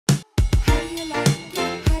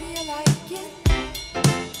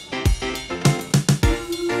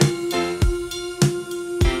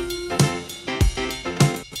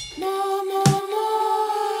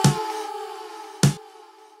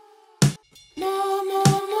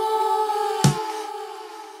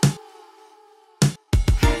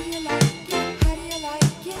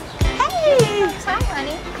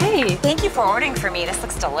Hey. Thank you for ordering for me. This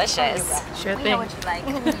looks delicious. Sure We thing. know what you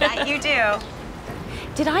like. That you do.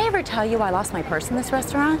 Did I ever tell you I lost my purse in this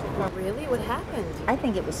restaurant? Oh, really? What happened? I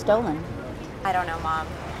think it was stolen. I don't know, Mom.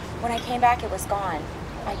 When I came back, it was gone.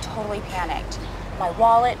 I totally panicked. My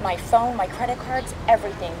wallet, my phone, my credit cards,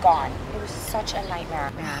 everything gone. It was such a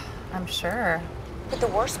nightmare. Yeah, I'm sure. But the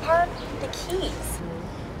worst part? The keys.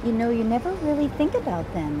 You know, you never really think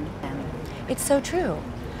about them. It's so true.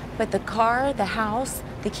 But the car, the house,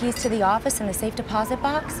 the keys to the office, and the safe deposit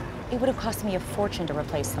box, it would have cost me a fortune to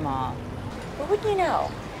replace them all. But wouldn't you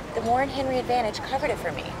know? The Warren Henry Advantage covered it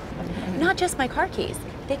for me. Not just my car keys.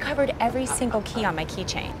 They covered every single key on my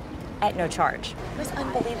keychain at no charge. It was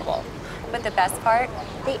unbelievable. But the best part,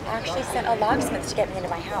 they actually sent a locksmith to get me into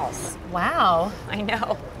my house. Wow. I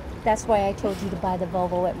know. That's why I told you to buy the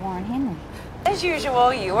Volvo at Warren Henry. As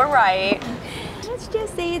usual, you were right. Let's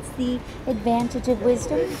just say it's the advantage of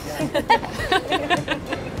wisdom.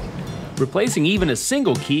 Replacing even a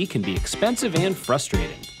single key can be expensive and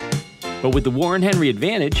frustrating. But with the Warren Henry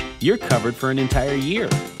Advantage, you're covered for an entire year.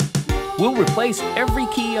 We'll replace every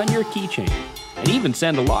key on your keychain and even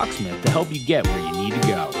send a locksmith to help you get where you need to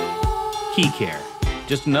go. Key Care,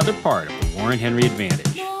 just another part of the Warren Henry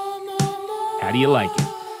Advantage. How do you like it?